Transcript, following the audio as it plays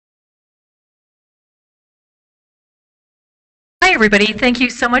Hi, everybody. Thank you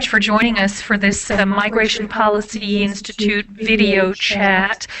so much for joining us for this Migration Policy Institute video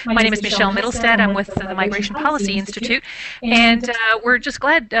chat. My name is Michelle Middlestad. I'm with the Migration Policy Institute, and we're just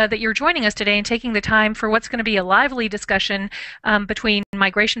glad that you're joining us today and taking the time for what's going to be a lively discussion between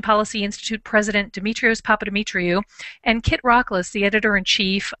Migration Policy Institute President Demetrios Papademetriou and Kit Rachlis, the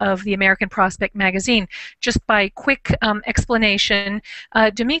editor-in-chief of the American Prospect magazine. Just by quick explanation,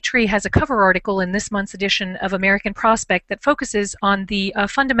 Dimitri has a cover article in this month's edition of American Prospect that focuses on the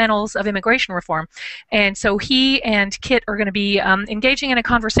fundamentals of immigration reform. And so he and Kit are going to be engaging in a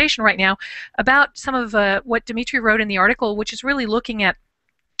conversation right now about some of what Dimitri wrote in the article, which is really looking at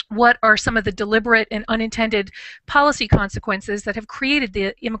what are some of the deliberate and unintended policy consequences that have created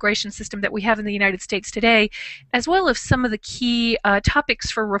the immigration system that we have in the United States today, as well as some of the key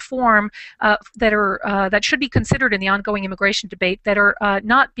topics for reform that should be considered in the ongoing immigration debate that are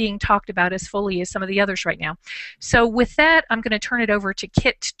not being talked about as fully as some of the others right now. So with that, I'm going to turn it over to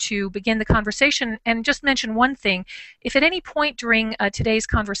Kit to begin the conversation and just mention one thing. If at any point during today's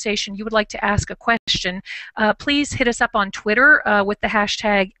conversation you would like to ask a question, please hit us up on Twitter with the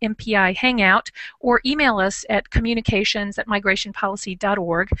hashtag MPI Hangout, or email us at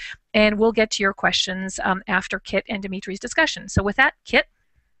communications@migrationpolicy.org, and we'll get to your questions after Kit and Dimitri's discussion. So with that, Kit.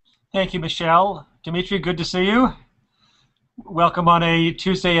 Thank you, Michelle. Dimitri, good to see you. Welcome on a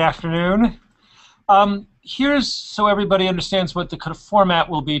Tuesday afternoon. Here's so everybody understands what the kind of format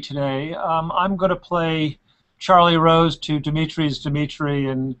will be today. I'm going to play Charlie Rose to Dimitri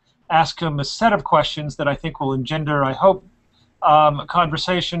and ask him a set of questions that I think will engender, I hope, a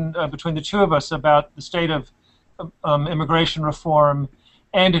conversation between the two of us about the state of immigration reform,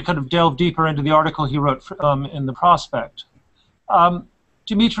 and to kind of delve deeper into the article he wrote in the Prospect.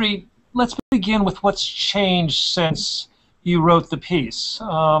 Dimitri, let's begin with what's changed since you wrote the piece.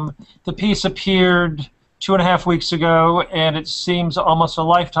 The piece appeared 2.5 weeks ago, and it seems almost a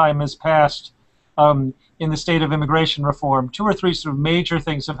lifetime has passed in the state of immigration reform. 2 or 3 sort of major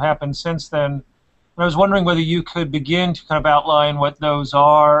things have happened since then. I was wondering whether you could begin to kind of outline what those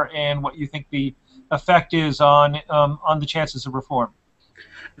are and what you think the effect is on the chances of reform.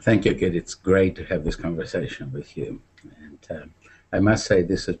 Thank you, Kit. It's great to have this conversation with you. And I must say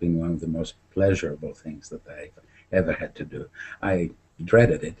this has been one of the most pleasurable things that I've ever had to do. I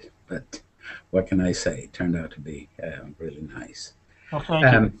dreaded it, but what can I say? It turned out to be really nice. Well, thank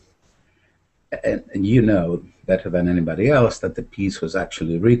you. And you know better than anybody else that the piece was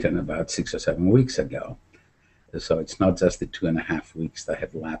actually written about 6 or 7 weeks ago. So it's not just the 2.5 weeks that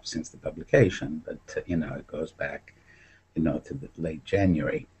have lapsed since the publication, but it goes back, to the late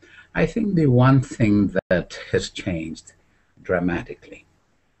January. I think the one thing that has changed dramatically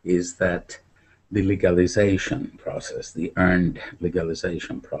is that the legalization process, the earned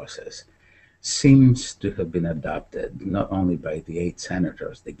legalization process, seems to have been adopted not only by the 8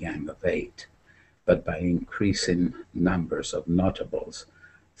 senators, the Gang of 8, but by increasing numbers of notables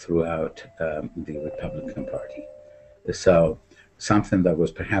throughout the Republican Party. So something that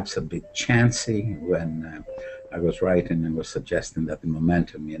was perhaps a bit chancy when I was writing and was suggesting that the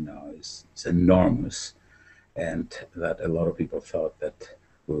momentum, is enormous, and that a lot of people thought that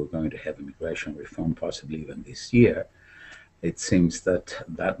we were going to have immigration reform possibly even this year. It seems that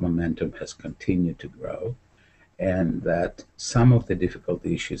that momentum has continued to grow, and that some of the difficult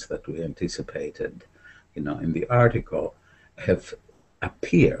issues that we anticipated, in the article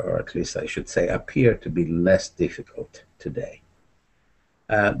appear, or at least I should say, appear to be less difficult today.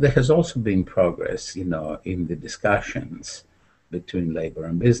 There has also been progress, in the discussions between labor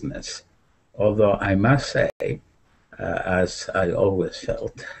and business, although I must say, as I always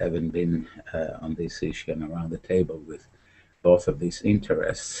felt, having been on this issue and around the table with both of these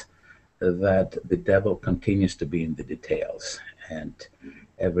interests, that the devil continues to be in the details, and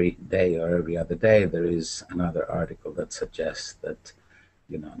every day or every other day there is another article that suggests that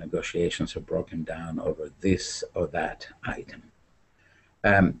negotiations are broken down over this or that item.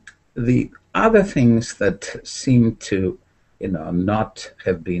 The other things that seem to not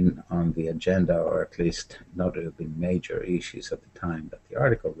have been on the agenda, or at least not have been major issues at the time that the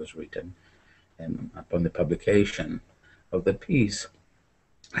article was written and upon the publication of the piece,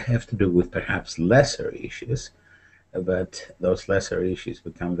 have to do with perhaps lesser issues, but those lesser issues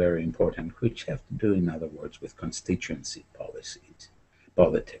become very important, which have to do, in other words, with constituency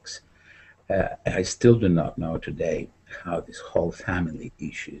politics. I still do not know today how this whole family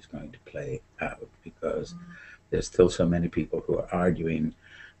issue is going to play out, because there's still so many people who are arguing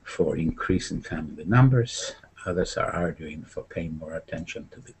for increasing family numbers. Others are arguing for paying more attention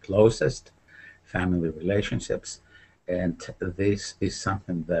to the closest family relationships. And this is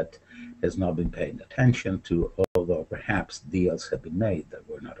something that has not been paid attention to, although perhaps deals have been made that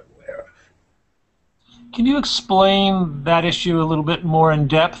we're not aware of. Can you explain that issue a little bit more in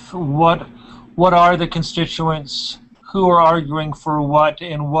depth? What are the constituents? Who are arguing for what,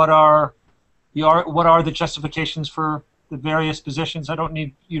 and what are the justifications for the various positions?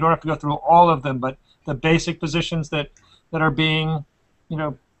 You don't have to go through all of them, but the basic positions that are being,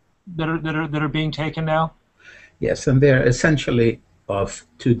 that are being taken now. Yes, and they're essentially of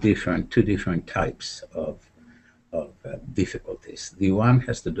two different types of difficulties. The one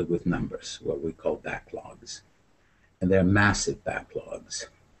has to do with numbers, what we call backlogs, and they're massive backlogs,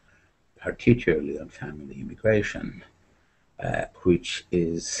 particularly on family immigration, which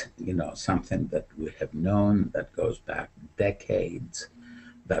is something that we have known that goes back decades,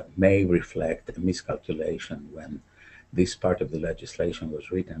 that may reflect a miscalculation when this part of the legislation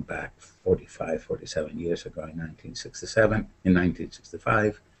was written back 47 years ago in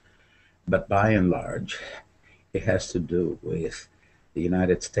 1965. But by and large, it has to do with the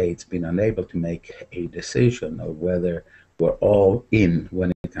United States being unable to make a decision of whether we're all in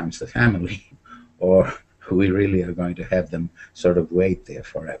when it comes to family, or we really are going to have them sort of wait there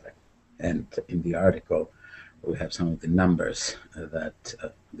forever. And in the article, we have some of the numbers that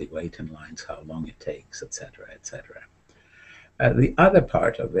the waiting lines, how long it takes, etc., etc. The other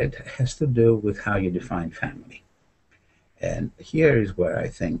part of it has to do with how you define family. And here is where I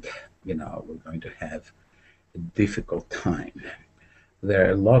think, we're going to have a difficult time. There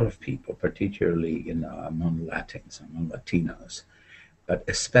are a lot of people, particularly, among Latins, among Latinos, but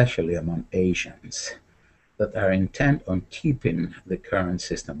especially among Asians, that are intent on keeping the current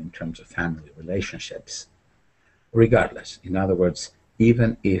system in terms of family relationships, regardless. In other words,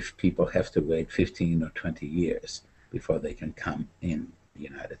 even if people have to wait 15 or 20 years before they can come in the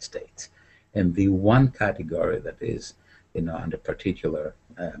United States. And the one category that is, under particular,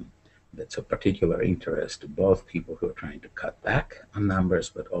 that's of particular interest to both people who are trying to cut back on numbers,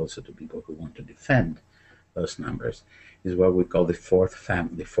 but also to people who want to defend those numbers, is what we call the fourth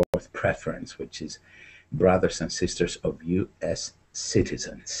preference, which is brothers and sisters of U.S.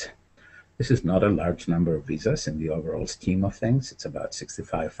 citizens. This is not a large number of visas in the overall scheme of things. It's about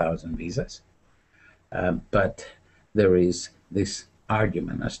 65,000 visas. But there is this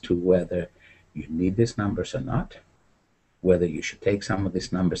argument as to whether you need these numbers or not, whether you should take some of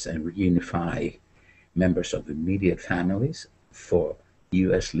these numbers and reunify members of immediate families for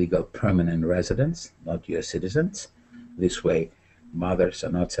U.S. legal permanent residents, not U.S. citizens. This way, mothers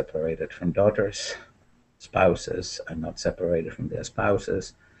are not separated from daughters, spouses are not separated from their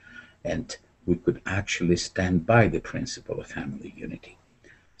spouses, and we could actually stand by the principle of family unity.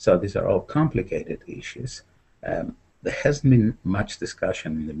 So these are all complicated issues. There hasn't been much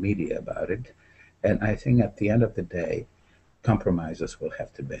discussion in the media about it, and I think at the end of the day, compromises will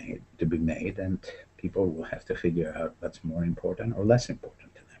have to be made, and people will have to figure out what's more important or less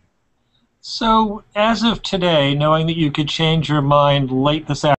important to them. So, as of today, knowing that you could change your mind late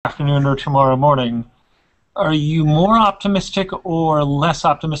this afternoon or tomorrow morning, are you more optimistic or less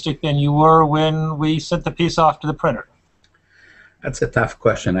optimistic than you were when we sent the piece off to the printer? That's a tough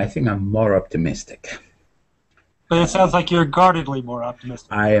question. I think I'm more optimistic. But it sounds like you're guardedly more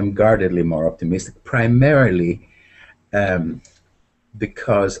optimistic. I am guardedly more optimistic, primarily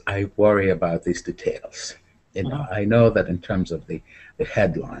because I worry about these details. I know that in terms of the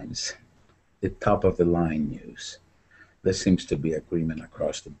headlines, the top-of-the-line news, there seems to be agreement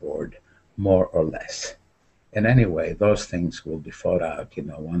across the board, more or less. And anyway, those things will be fought out,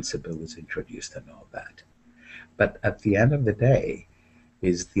 once a bill is introduced and all that. But at the end of the day,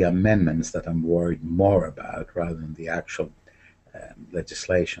 is the amendments that I'm worried more about rather than the actual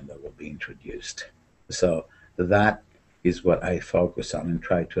legislation that will be introduced. So that is what I focus on and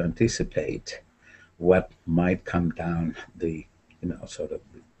try to anticipate what might come down the, sort of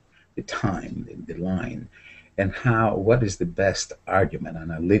the time, the line, and what is the best argument,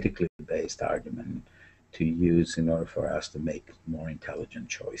 analytically based argument, to use in order for us to make more intelligent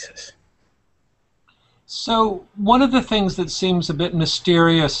choices. So one of the things that seems a bit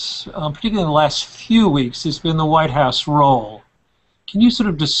mysterious, particularly in the last few weeks, has been the White House role. Can you sort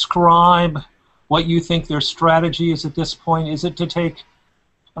of describe what you think their strategy is at this point? Is it to take,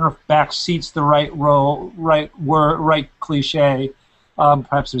 I don't know if back seat's the right role, right word, right cliche,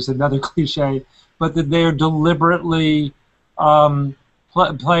 perhaps there's another cliche, but that they're deliberately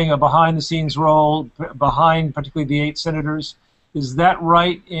playing a behind-the-scenes role behind particularly the 8 senators? Is that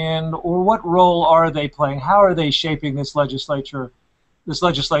right? Or what role are they playing? How are they shaping this legislation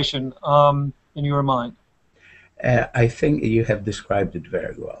in your mind? I think you have described it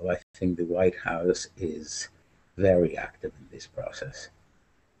very well. I think the White House is very active in this process.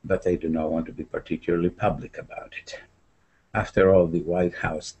 but they do not want to be particularly public about it. After all, the White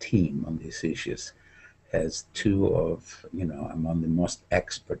House team on these issues has two of, among the most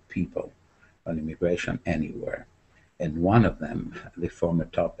expert people on immigration anywhere. And one of them, the former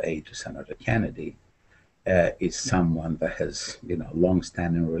top aide to Senator Kennedy, is someone that has,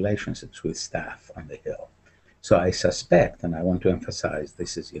 long-standing relationships with staff on the Hill. So I suspect, and I want to emphasize,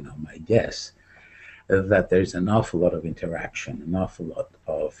 this is, my guess, that there's an awful lot of interaction, an awful lot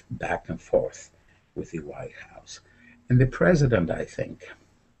of back and forth with the White House. And the president, I think,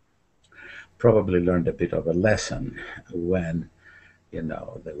 probably learned a bit of a lesson when,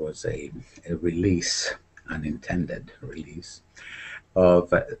 there was a release, unintended release,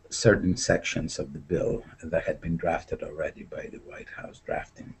 of certain sections of the bill that had been drafted already by the White House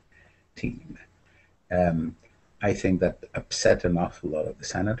drafting team. I think that upset an awful lot of the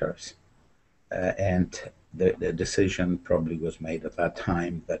senators, and the decision probably was made at that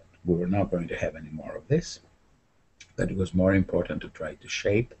time that we were not going to have any more of this, that it was more important to try to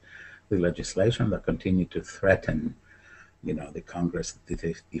shape the legislation that continued to threaten, the Congress, that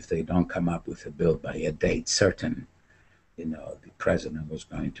if they don't come up with a bill by a date certain, the president was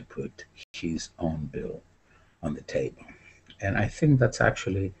going to put his own bill on the table. And I think that's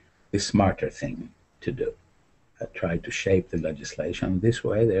actually the smarter thing to do. Try to shape the legislation this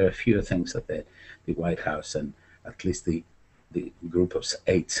way. There are a few things that the White House and at least the group of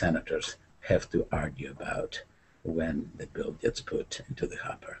 8 senators have to argue about when the bill gets put into the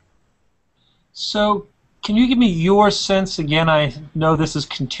hopper. So can you give me your sense, again, I know this is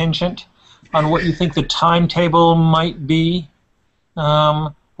contingent, on what you think the timetable might be?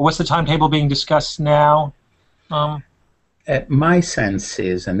 What's the timetable being discussed now? My sense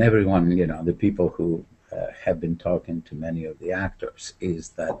is, and everyone, the people who have been talking to many of the actors, is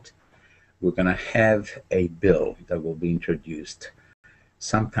that we're going to have a bill that will be introduced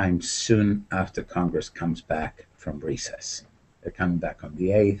sometime soon after Congress comes back from recess. They're coming back on the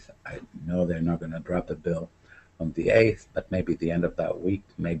 8th. I know they're not going to drop a bill on the 8th, but maybe the end of that week,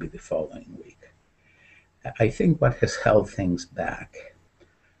 maybe the following week. I think what has held things back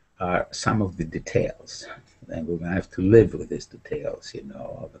are some of the details, and we're going to have to live with these details,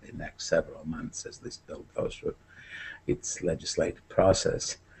 over the next several months as this bill goes through its legislative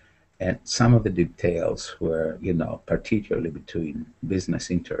process. And some of the details were, particularly between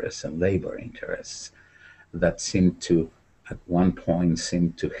business interests and labor interests, that seemed to, at one point,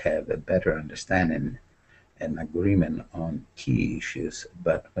 have a better understanding and agreement on key issues,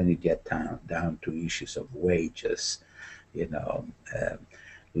 but when you get down to issues of wages,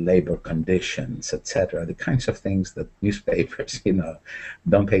 labor conditions, etc., the kinds of things that newspapers,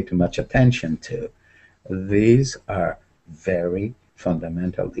 don't pay too much attention to, these are very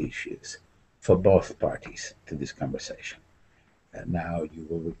fundamental issues for both parties to this conversation. And now you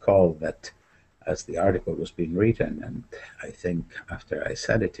will recall that as the article was being written, and I think after I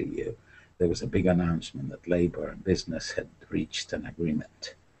sent it to you, there was a big announcement that labor and business had reached an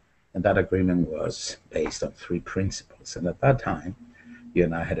agreement. And that agreement was based on 3 principles. And at that time, you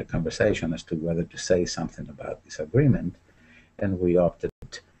and I had a conversation as to whether to say something about this agreement, and we opted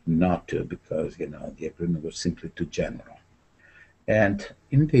not to because, the agreement was simply too general. And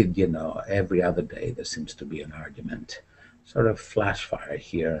indeed, every other day there seems to be an argument, sort of flash fire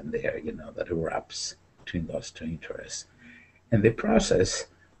here and there, that erupts between those 2 interests. And the process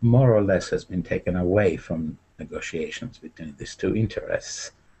more or less has been taken away from negotiations between these 2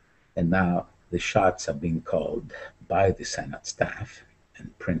 interests. And now the shots are being called by the Senate staff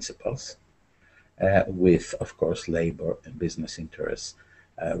and principals, with, of course, labor and business interests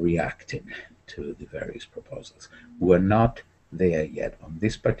reacting to the various proposals. We're not there yet on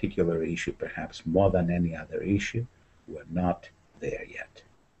this particular issue, perhaps more than any other issue. We're not there yet.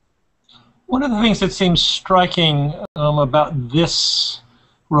 One of the things that seems striking about this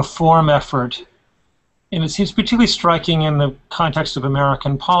reform effort, and it seems particularly striking in the context of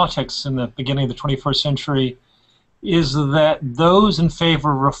American politics in the beginning of the 21st century, is that those in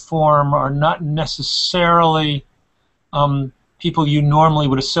favor of reform are not necessarily people you normally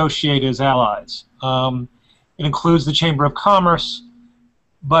would associate as allies. It includes the Chamber of Commerce,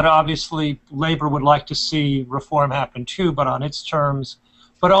 but obviously labor would like to see reform happen too, but on its terms,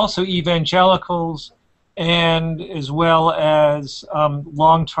 but also evangelicals, and as well as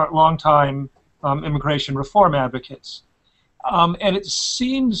long-time immigration reform advocates. And it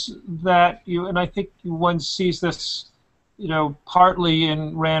seems that and I think one sees this, partly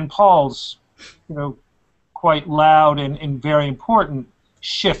in Rand Paul's, quite loud and very important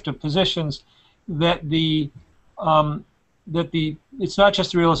shift of positions, that it's not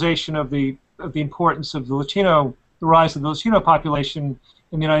just the realization of the importance of the rise of the Latino population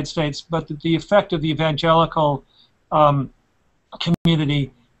in the United States, but that the effect of the evangelical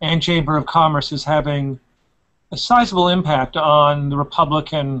community and Chamber of Commerce is having a sizable impact on the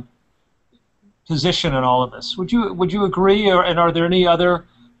Republican position in all of this. Would you agree, and are there any other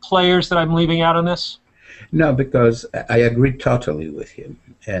players that I'm leaving out on this? No, because I agree totally with you,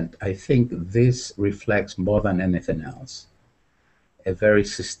 and I think this reflects more than anything else a very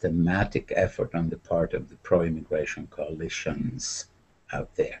systematic effort on the part of the pro-immigration coalitions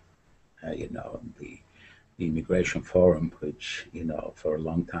out there. The Immigration Forum, which for a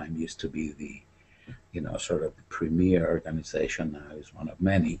long time used to be the sort of the premier organization, now is one of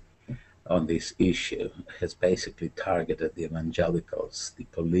many on this issue, has basically targeted the evangelicals, the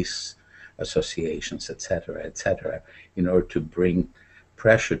police associations, etc., in order to bring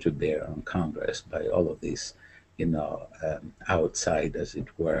pressure to bear on Congress by all of these, outside, as it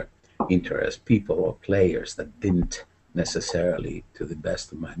were, interest people or players that didn't necessarily, to the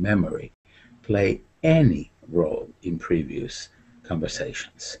best of my memory, play any role in previous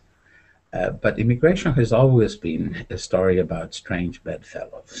conversations. But immigration has always been a story about strange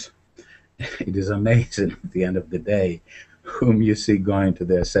bedfellows. It is amazing at the end of the day whom you see going to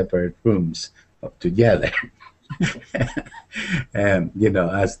their separate rooms together.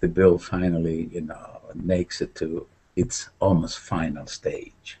 As the bill finally, makes it to its almost final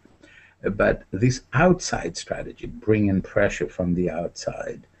stage. But this outside strategy, bringing pressure from the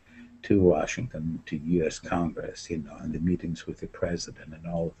outside to Washington, to U.S. Congress, and the meetings with the president and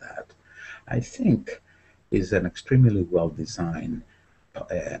all of that, I think is an extremely well-designed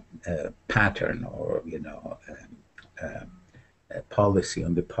pattern or, a policy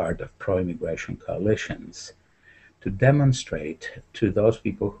on the part of pro-immigration coalitions to demonstrate to those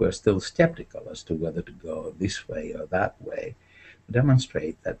people who are still skeptical as to whether to go this way or that way,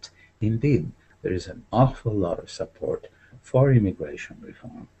 demonstrate that indeed there is an awful lot of support for immigration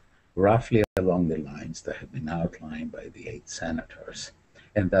reform, roughly along the lines that have been outlined by the 8 senators,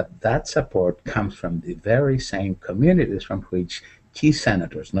 and that support comes from the very same communities from which key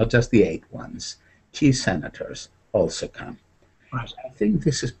senators, not just the 8 ones, key senators also come. Right. I think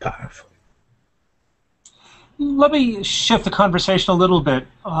this is powerful. Let me shift the conversation a little bit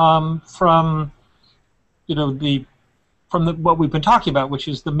from what we've been talking about, which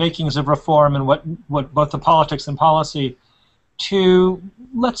is the makings of reform and what both the politics and policy, to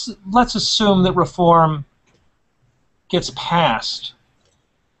let's assume that reform gets passed.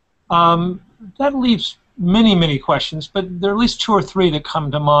 That leaves many questions, but there are at least 2 or 3 that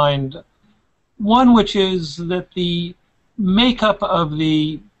come to mind. One, which is that the makeup of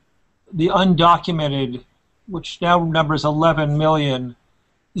the undocumented, which now numbers 11 million,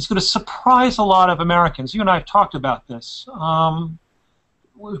 is going to surprise a lot of Americans. You and I have talked about this,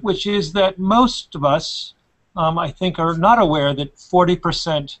 which is that most of us, I think, are not aware that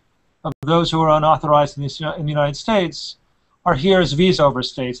 40% of those who are unauthorized in the United States are here as visa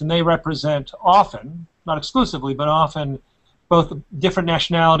overstays, and they represent often, not exclusively, but often both different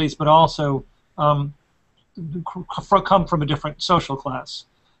nationalities, but also come from a different social class.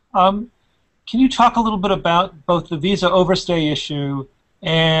 Can you talk a little bit about both the visa overstay issue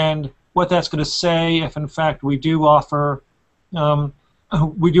and what that's going to say if, in fact, we do offer a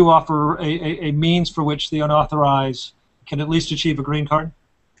means for which the unauthorized can at least achieve a green card?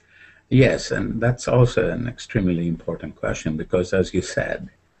 Yes, and that's also an extremely important question because, as you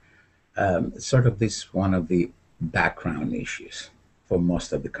said, sort of this one of the background issues for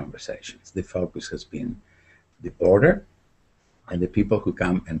most of the conversations. The focus has been the border and the people who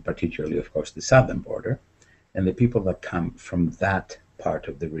come, and particularly, of course, the southern border, and the people that come from that part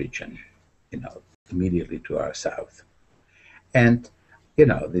of the region, immediately to our south. And,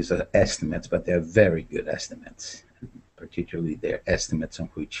 these are estimates, but they're very good estimates, and particularly they're estimates on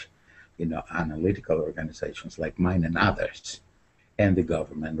which, analytical organizations like mine and others and the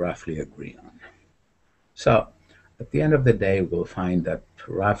government roughly agree on. So, at the end of the day, we'll find that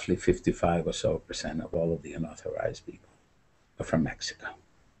roughly 55% or so of all of the unauthorized people are from Mexico.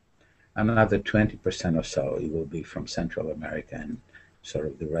 Another 20% or so it will be from Central America and sort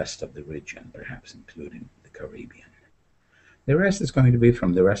of the rest of the region, perhaps including the Caribbean. The rest is going to be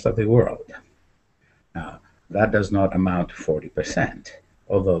from the rest of the world. Now, that does not amount to 40%,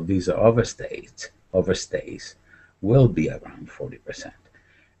 although visa overstays will be around 40%.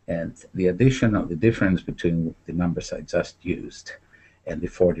 And the addition of the difference between the numbers I just used and the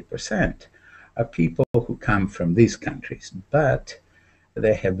 40% are people who come from these countries, but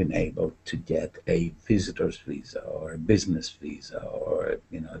they have been able to get a visitor's visa or a business visa or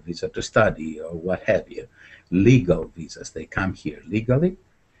a visa to study or what have you, legal visas. They come here legally,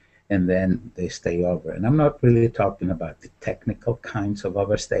 and then they stay over. And I'm not really talking about the technical kinds of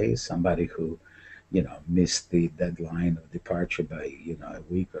overstays, somebody who, missed the deadline of departure by, a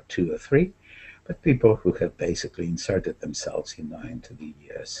week or 2 or 3, but people who have basically inserted themselves, into the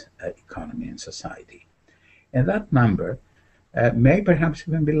US economy and society. And that number may perhaps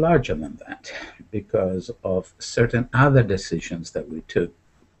even be larger than that because of certain other decisions that we took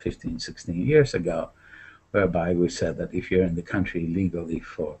 15, 16 years ago, whereby we said that if you're in the country illegally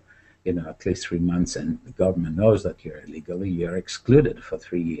for at least 3 months and the government knows that you're illegally, you're excluded for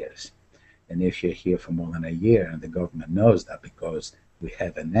 3 years. And if you're here for more than a year and the government knows that because we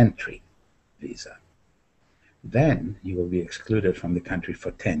have an entry visa, then you will be excluded from the country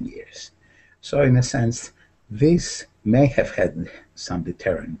for 10 years. So in a sense, this may have had some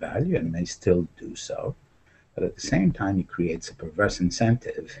deterrent value and may still do so, but at the same time it creates a perverse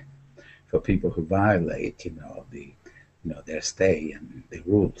incentive for people who violate, their stay and the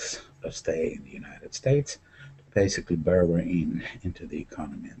rules of stay in the United States to basically burrow into the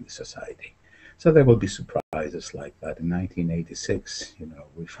economy and the society. So there will be surprises like that. In 1986,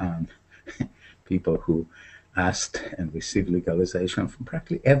 we found people who asked and received legalization from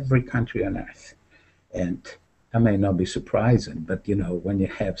practically every country on earth. And that may not be surprising, but when you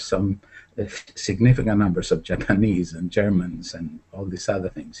have some significant numbers of Japanese and Germans and all these other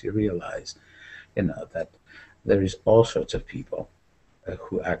things, you realize, that there is all sorts of people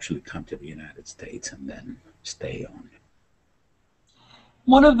who actually come to the United States and then stay on.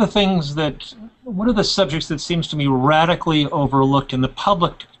 One of the subjects that seems to me radically overlooked in the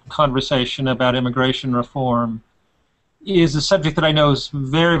public conversation about immigration reform is a subject that I know is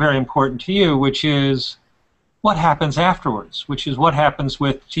very, very important to you, which is what happens afterwards, which is what happens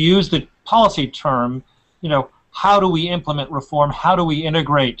with, to use the policy term, how do we implement reform? How do we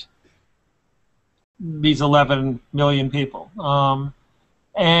integrate these 11 million people?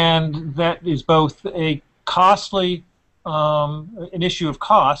 And that is both a costly, an issue of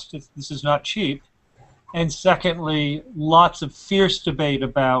cost. This is not cheap. And secondly, lots of fierce debate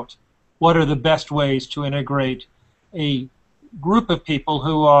about what are the best ways to integrate a group of people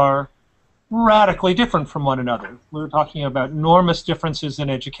who are radically different from one another. We're talking about enormous differences in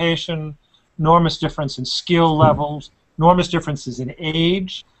education, enormous difference in skill levels, enormous differences in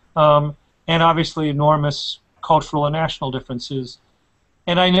age, and obviously enormous cultural and national differences.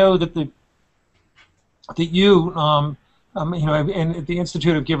 And I know that you and the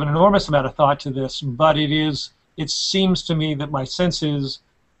Institute have given an enormous amount of thought to this, but it seems to me that my sense is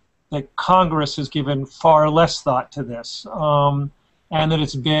that Congress has given far less thought to this, and that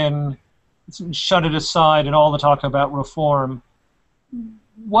it's shunted aside in all the talk about reform.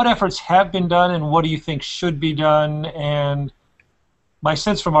 What efforts have been done, and what do you think should be done? And my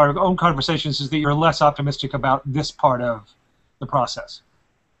sense from our own conversations is that you're less optimistic about this part of the process.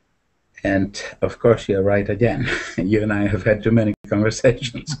 And of course, you're right again. You and I have had too many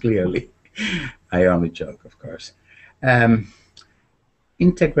conversations, clearly. I only joke, of course.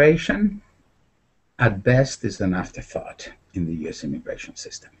 Integration, at best, is an afterthought in the U.S. immigration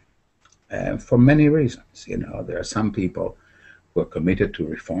system. For many reasons. There are some people who are committed to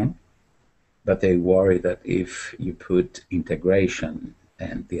reform, but they worry that if you put integration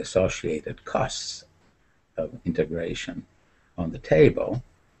and the associated costs of integration on the table,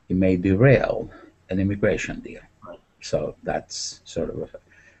 it may derail an immigration deal. So that's sort of,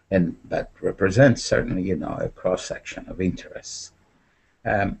 and that represents certainly, a cross-section of interests.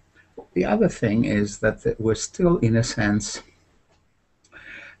 The other thing is that we're still, in a sense,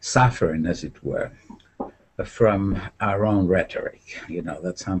 suffering, as it were, from our own rhetoric.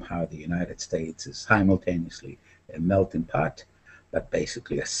 That somehow the United States is simultaneously a melting pot that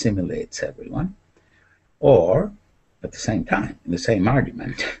basically assimilates everyone, or at the same time, in the same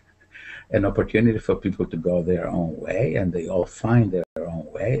argument, an opportunity for people to go their own way, and they all find their own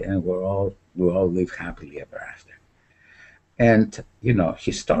way, and we all live happily ever after. And,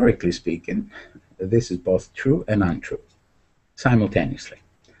 historically speaking, this is both true and untrue, simultaneously.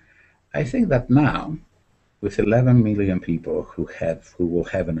 I think that now, with 11 million people who will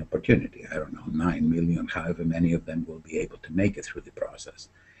have an opportunity, I don't know, 9 million, however many of them will be able to make it through the process,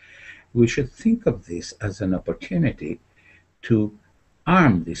 we should think of this as an opportunity to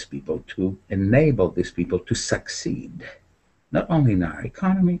arm these people, to enable these people to succeed, not only in our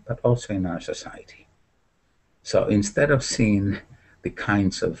economy, but also in our society. So instead of seeing the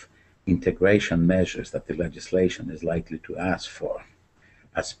kinds of integration measures that the legislation is likely to ask for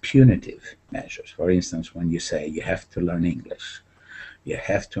as punitive measures, for instance, when you say you have to learn English, you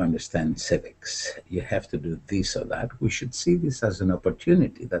have to understand civics, you have to do this or that, we should see this as an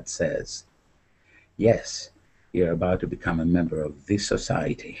opportunity that says, yes, you're about to become a member of this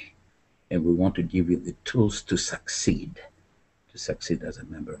society, and we want to give you the tools to succeed as a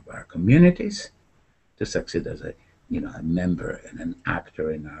member of our communities, to succeed as a member and an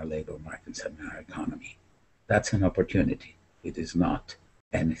actor in our labor markets and our economy. That's an opportunity. It is not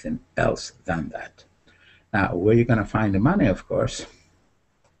anything else than that. Now, where you're going to find the money, of course,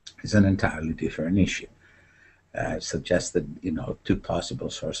 is an entirely different issue. I've suggested, two possible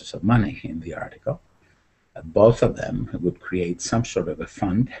sources of money in the article. Both of them would create some sort of a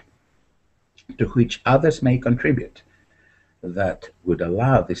fund to which others may contribute that would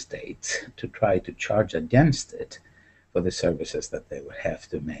allow the states to try to charge against it for the services that they would have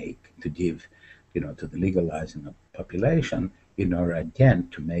to make to give, to the legalizing of population in order, again,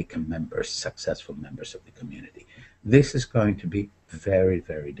 to make members successful members of the community. This is going to be very,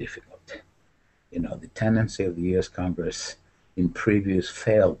 very difficult. The tendency of the U.S. Congress in previous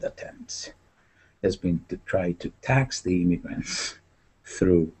failed attempts has been to try to tax the immigrants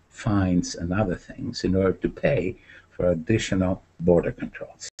through fines and other things in order to pay for additional border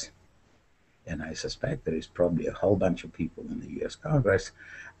controls. And I suspect there is probably a whole bunch of people in the U.S. Congress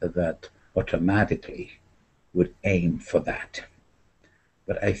that automatically would aim for that.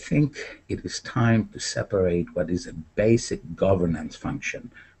 But I think it is time to separate what is a basic governance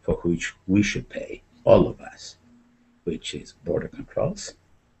function for which we should pay, all of us, which is border controls,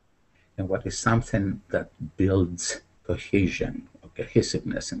 and what is something that builds cohesion or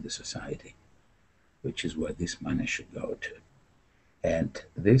cohesiveness in the society, which is where this money should go to. And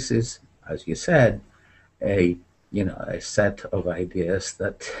this is, as you said, a set of ideas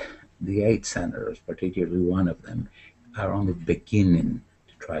that the 8 senators, particularly one of them, are only beginning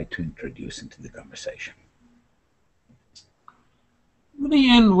to try to introduce into the conversation. Let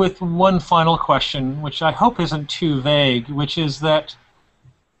me end with one final question, which I hope isn't too vague, which is that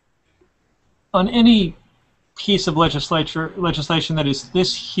on any piece of legislation that is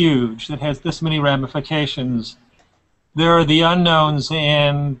this huge, that has this many ramifications, there are the unknowns,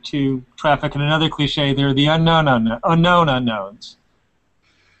 and to traffic in another cliche, there are the unknown unknowns.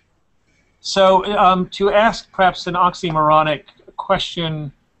 So to ask perhaps an oxymoronic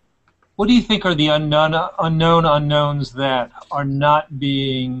question, what do you think are the unknown unknowns that are not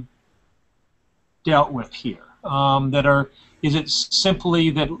being dealt with here? Is it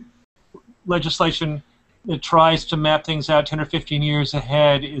simply that legislation that tries to map things out 10 or 15 years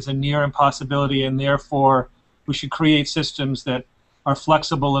ahead is a near impossibility, and therefore we should create systems that are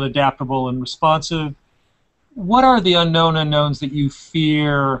flexible and adaptable and responsive? What are the unknown unknowns that you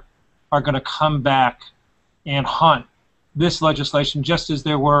fear are going to come back and haunt this legislation, just as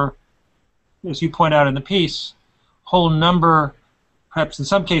there were, as you point out in the piece, whole number, perhaps in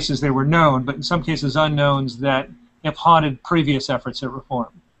some cases they were known, but in some cases unknowns that have haunted previous efforts at reform?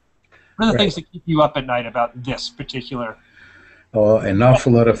 What are the things that keep you up at night about this particular? Oh, an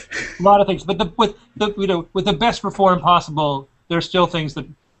awful lot of a lot of things, but with the best reform possible, there are still things that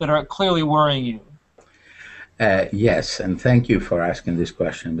are clearly worrying you. Yes, and thank you for asking this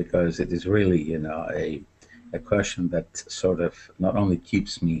question, because it is really, a question that sort of not only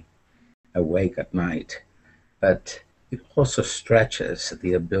keeps me awake at night, but it also stretches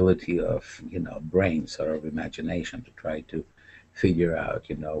the ability of, brains or of imagination to try to figure out,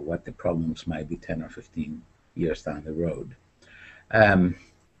 what the problems might be 10 or 15 years down the road.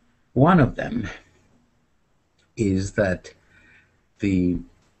 One of them is that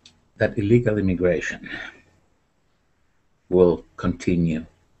that illegal immigration will continue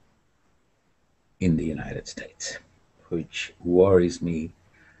in the United States, which worries me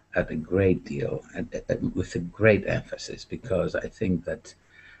at a great deal and with a great emphasis, because I think that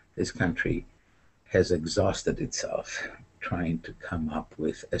this country has exhausted itself trying to come up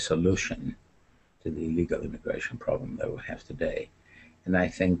with a solution to the illegal immigration problem that we have today. And I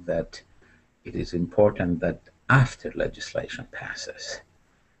think that it is important that after legislation passes,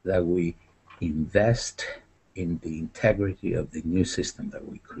 that we invest in the integrity of the new system that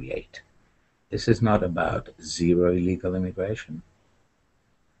we create. This is not about zero illegal immigration.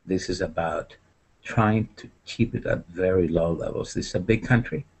 This is about trying to keep it at very low levels. This is a big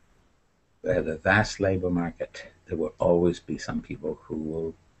country. We have a vast labor market. There will always be some people who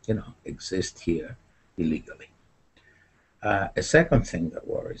will, exist here illegally. A second thing that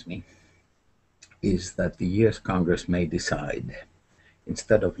worries me is that the U.S. Congress may decide,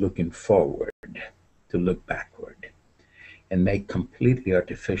 instead of looking forward, to look backward and make completely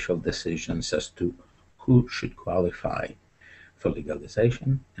artificial decisions as to who should qualify for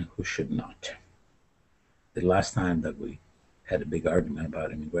legalization and who should not. The last time that we had a big argument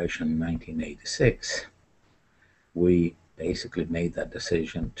about immigration in 1986, we basically made that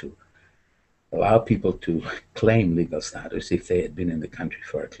decision to allow people to claim legal status if they had been in the country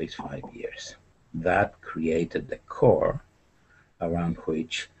for at least 5 years. That created the core around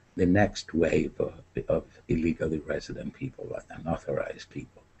which the next wave of illegally resident people, unauthorized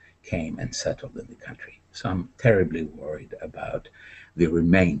people, came and settled in the country. So I'm terribly worried about the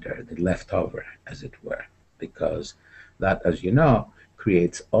remainder, the leftover, as it were, because that, as you know,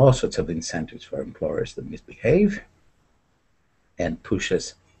 creates all sorts of incentives for employers to misbehave and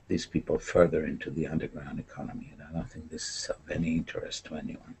pushes these people further into the underground economy. And I don't think this is of any interest to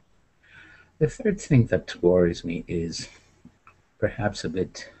anyone. The third thing that worries me is perhaps a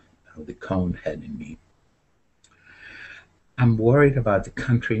bit of the cone head in me. I'm worried about the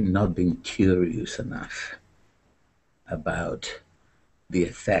country not being curious enough about the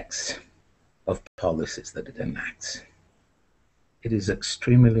effects of policies that it enacts. It is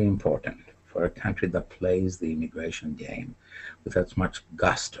extremely important for a country that plays the immigration game with as much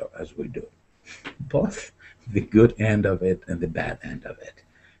gusto as we do, both the good end of it and the bad end of it,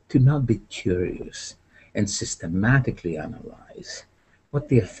 to not be curious and systematically analyze what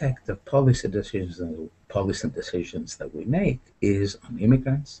the effect of policy decisions that we make is on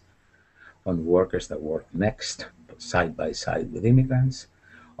immigrants, on workers that work next, side by side with immigrants,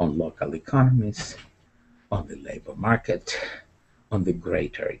 on local economies, on the labor market, on the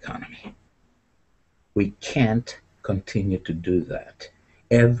greater economy. We can't continue to do that.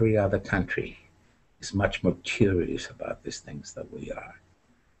 Every other country is much more curious about these things than we are.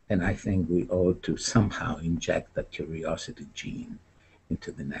 And I think we ought to somehow inject that curiosity gene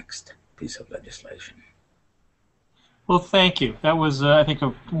into the next piece of legislation. Well, thank you. That was, I think,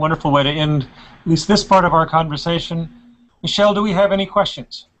 a wonderful way to end at least this part of our conversation. Michelle, do we have any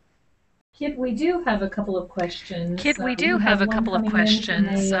questions? Kit, we do have a couple of questions. Kit, we do have a couple of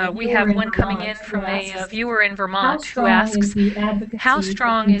questions. We have one coming in from a viewer in Vermont who asks, how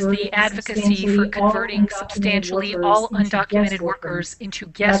strong is the advocacy for converting substantially all undocumented workers into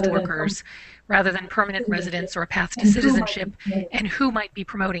guest workers rather than permanent residents or a path to citizenship, and who might be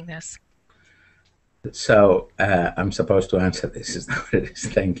promoting this? So I'm supposed to answer this, is that what it is?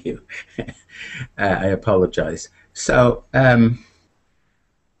 Thank you. I apologize. So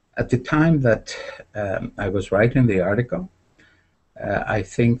at the time that I was writing the article, I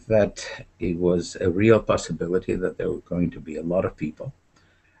think that it was a real possibility that there were going to be a lot of people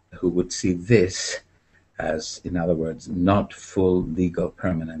who would see this as, in other words, not full legal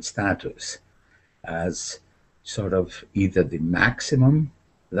permanent status, as sort of either the maximum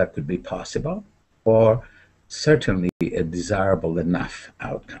that could be possible or certainly a desirable enough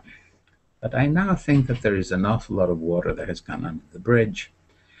outcome. But I now think that there is an awful lot of water that has gone under the bridge,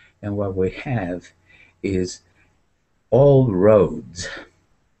 and what we have is all roads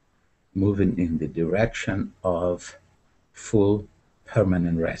moving in the direction of full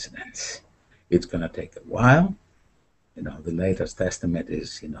permanent residence. It's going to take a while. You know, the latest estimate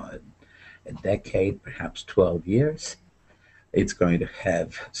is, a decade, perhaps 12 years. It's going to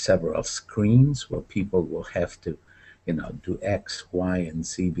have several screens where people will have to, do X, Y, and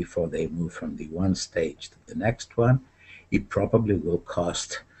Z before they move from the one stage to the next one. It probably will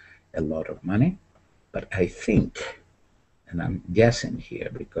cost a lot of money, but I think, and I'm guessing here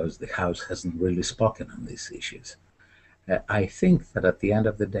because the House hasn't really spoken on these issues, I think that at the end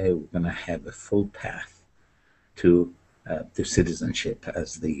of the day, we're going to have a full path to citizenship,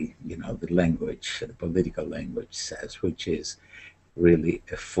 as the language, the political language says, which is really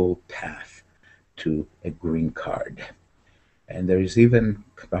a full path to a green card. And there is even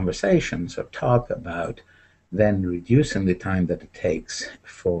conversations or talk about then reducing the time that it takes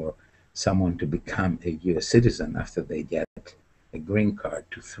for someone to become a U.S. citizen after they get a green card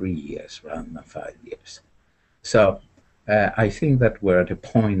to 3 years rather than 5 years. So I think that we're at a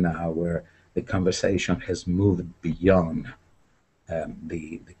point now where the conversation has moved beyond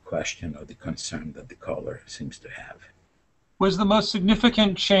the question or the concern that the caller seems to have. Was the most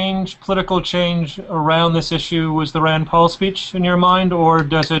significant change, political change around this issue, was the Rand Paul speech in your mind, or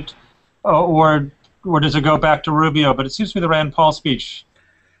does it go back to Rubio? But it seems to me the Rand Paul speech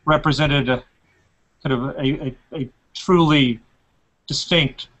represented a truly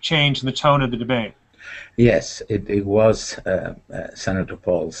distinct change in the tone of the debate. Yes, it was Senator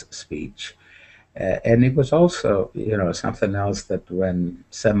Paul's speech. And it was also, something else that when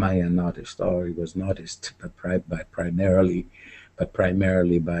semi-unnoticed, or it was noticed primarily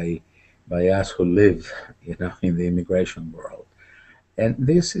by us who live, in the immigration world. And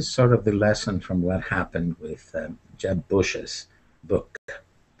this is sort of the lesson from what happened with Jeb Bush's book.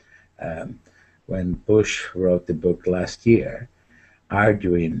 When Bush wrote the book last year,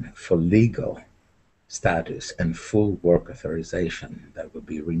 arguing for legal status and full work authorization that would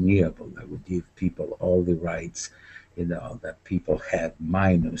be renewable, that would give people all the rights, that people had,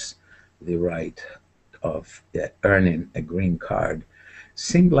 minus the right of earning a green card,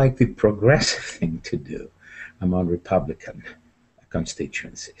 seemed like the progressive thing to do among Republican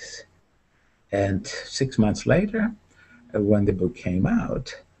constituencies. And 6 months later, when the book came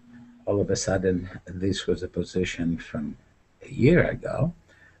out, all of a sudden, this was a position from a year ago,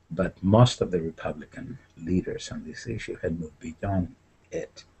 but most of the Republican leaders on this issue had moved beyond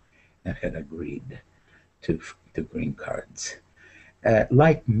it and had agreed to green cards.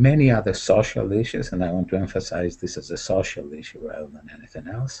 Like many other social issues, and I want to emphasize this as a social issue rather than anything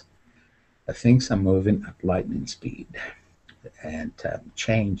else, things are moving at lightning speed, and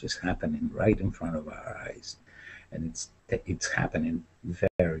change is happening right in front of our eyes, and it's happening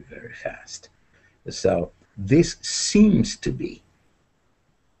very, very fast. So this seems to be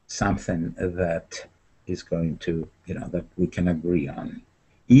something that is going to, that we can agree on,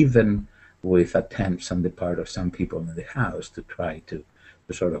 even with attempts on the part of some people in the House to try to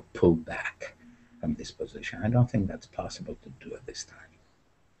sort of pull back from this position. I don't think that's possible to do at this time.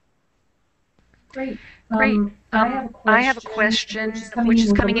 Great. Great. I have a question which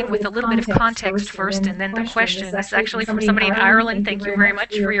is coming in with a little bit of context first, and then the question is actually from somebody in Ireland. Thank you very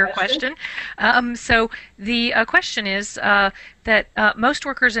much for your question. So the question is that most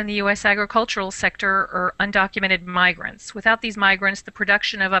workers in the U.S. agricultural sector are undocumented migrants. Without these migrants, the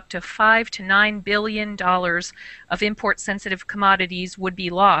production of up to $5 to $9 billion of import-sensitive commodities would be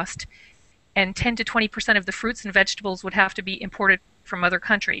lost, and 10 to 20% of the fruits and vegetables would have to be imported from other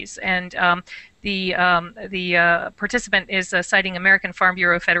countries. And the participant is citing American Farm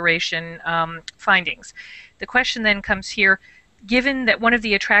Bureau Federation findings. The question then comes here: given that one of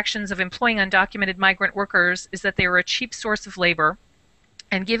the attractions of employing undocumented migrant workers is that they are a cheap source of labor,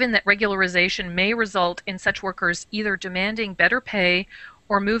 and given that regularization may result in such workers either demanding better pay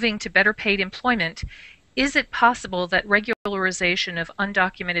or moving to better paid employment, is it possible that regularization of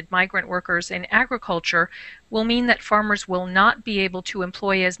undocumented migrant workers in agriculture will mean that farmers will not be able to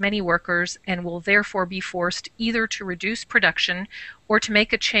employ as many workers and will therefore be forced either to reduce production or to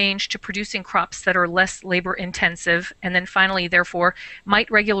make a change to producing crops that are less labor intensive? And then finally, therefore, might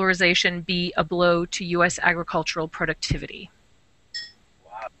regularization be a blow to U.S. agricultural productivity?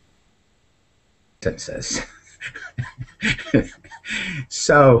 Sentences.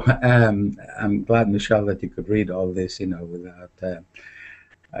 So I'm glad, Michelle, that you could read all this, without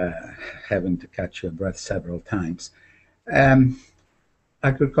having to catch your breath several times.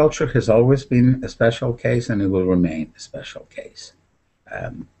 Agriculture has always been a special case, and it will remain a special case.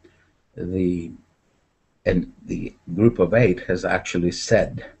 The Group of 8 has actually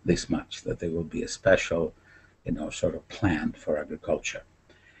said this much, that there will be a special, sort of plan for agriculture.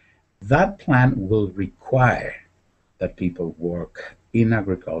 That plan will require that people work in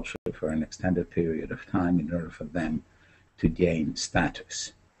agriculture for an extended period of time in order for them to gain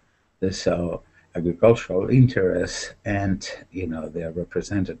status. So agricultural interests and their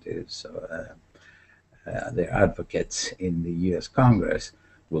representatives, their advocates in the U.S. Congress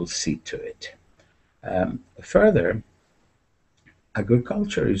will see to it. Further,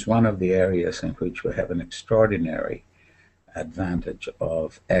 agriculture is one of the areas in which we have an extraordinary advantage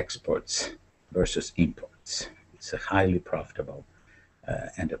of exports versus imports. It's a highly profitable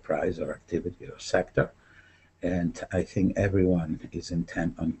enterprise or activity or sector, and I think everyone is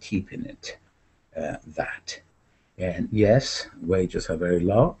intent on keeping it that. And yes, wages are very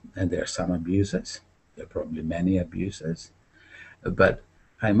low, and there are some abuses. There are probably many abuses, but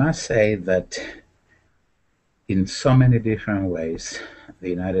I must say that in so many different ways, the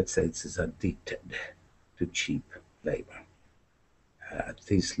United States is addicted to cheap labor.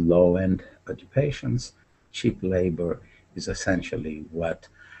 These low-end occupations, cheap labor is essentially what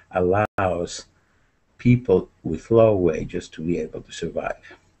allows people with low wages to be able to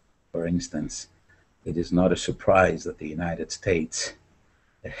survive. For instance, it is not a surprise that the United States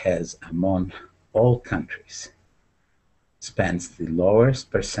has, among all countries, spends the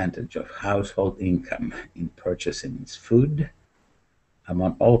lowest percentage of household income in purchasing its food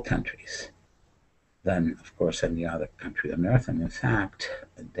among all countries than, of course, any other country on earth. And in fact,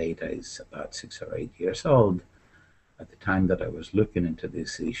 the data is about 6 or 8 years old. At the time that I was looking into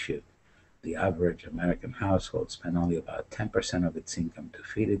this issue, the average American household spent only about 10% of its income to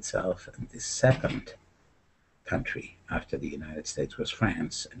feed itself, and the second country after the United States was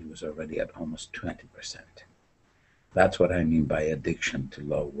France, and it was already at almost 20%. That's what I mean by addiction to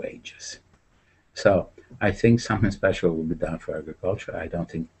low wages. So I think something special will be done for agriculture. I don't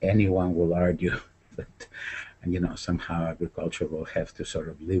think anyone will argue that, somehow agriculture will have to sort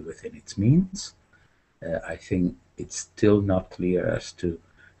of live within its means. I think it's still not clear as to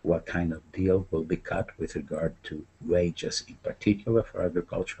what kind of deal will be cut with regard to wages in particular for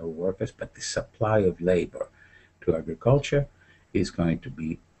agricultural workers, but the supply of labor to agriculture is going to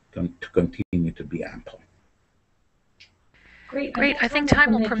continue to be ample. Great. I think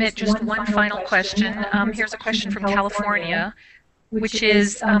time will permit just one final question. Here's a question from California, which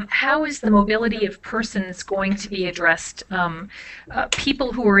is how is the mobility of persons going to be addressed?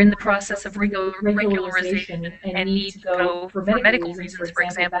 People who are in the process of regularization and need to go for medical reasons, for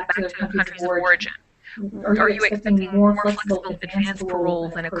example, back to countries of origin. Are you expecting more flexible advanced parole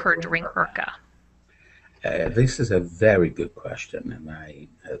than occurred during IRCA? This is a very good question,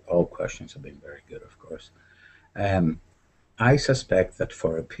 and all questions have been very good, of course. I suspect that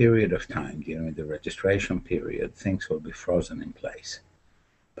for a period of time during the registration period, things will be frozen in place.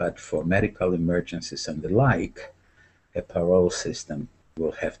 But for medical emergencies and the like, a parole system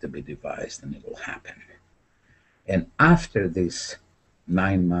will have to be devised, and it will happen. And after this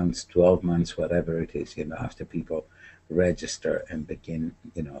 9 months, 12 months, whatever it is, after people register and begin,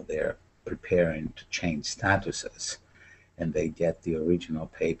 they're preparing to change statuses, and they get the original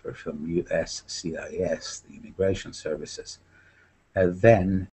paper from USCIS, the Immigration Services,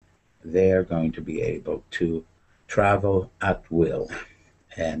 then they're going to be able to travel at will.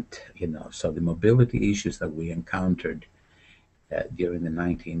 And, so the mobility issues that we encountered during the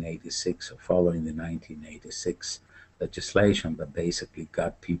 1986 or following the 1986 legislation that basically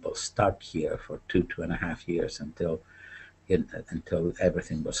got people stuck here for 2.5 years until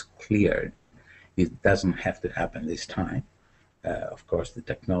everything was cleared, it doesn't have to happen this time. Of course, the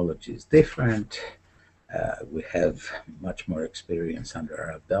technology is different. We have much more experience under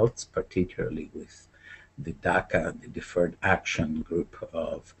our belts, particularly with the DACA, the Deferred Action Group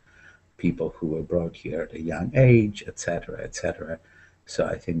of people who were brought here at a young age, etc., etc. So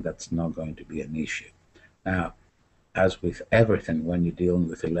I think that's not going to be an issue. Now, as with everything, when you're dealing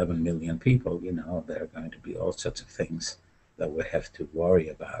with 11 million people, there are going to be all sorts of things that we have to worry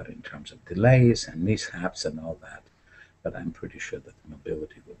about in terms of delays and mishaps and all that. But I'm pretty sure that the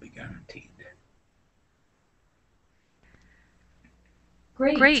mobility will be guaranteed.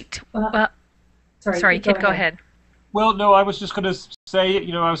 Great. Sorry, Kit, go ahead. Well, no, I was just going to say,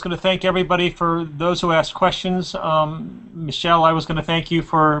 I was going to thank everybody for those who asked questions. Michelle, I was going to thank you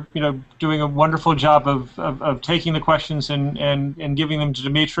for, doing a wonderful job of taking the questions and giving them to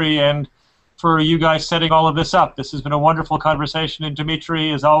Dimitri, and for you guys setting all of this up. This has been a wonderful conversation, and Dimitri,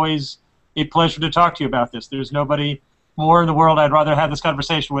 is always a pleasure to talk to you about this. There's nobody more in the world I'd rather have this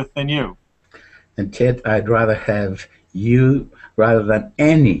conversation with than you. And Kit, I'd rather have you rather than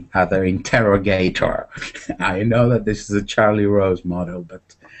any other interrogator. I know that this is a Charlie Rose model, but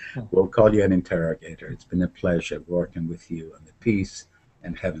we'll call you an interrogator. It's been a pleasure working with you on the piece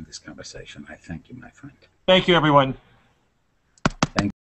and having this conversation. I thank you, my friend. Thank you, everyone.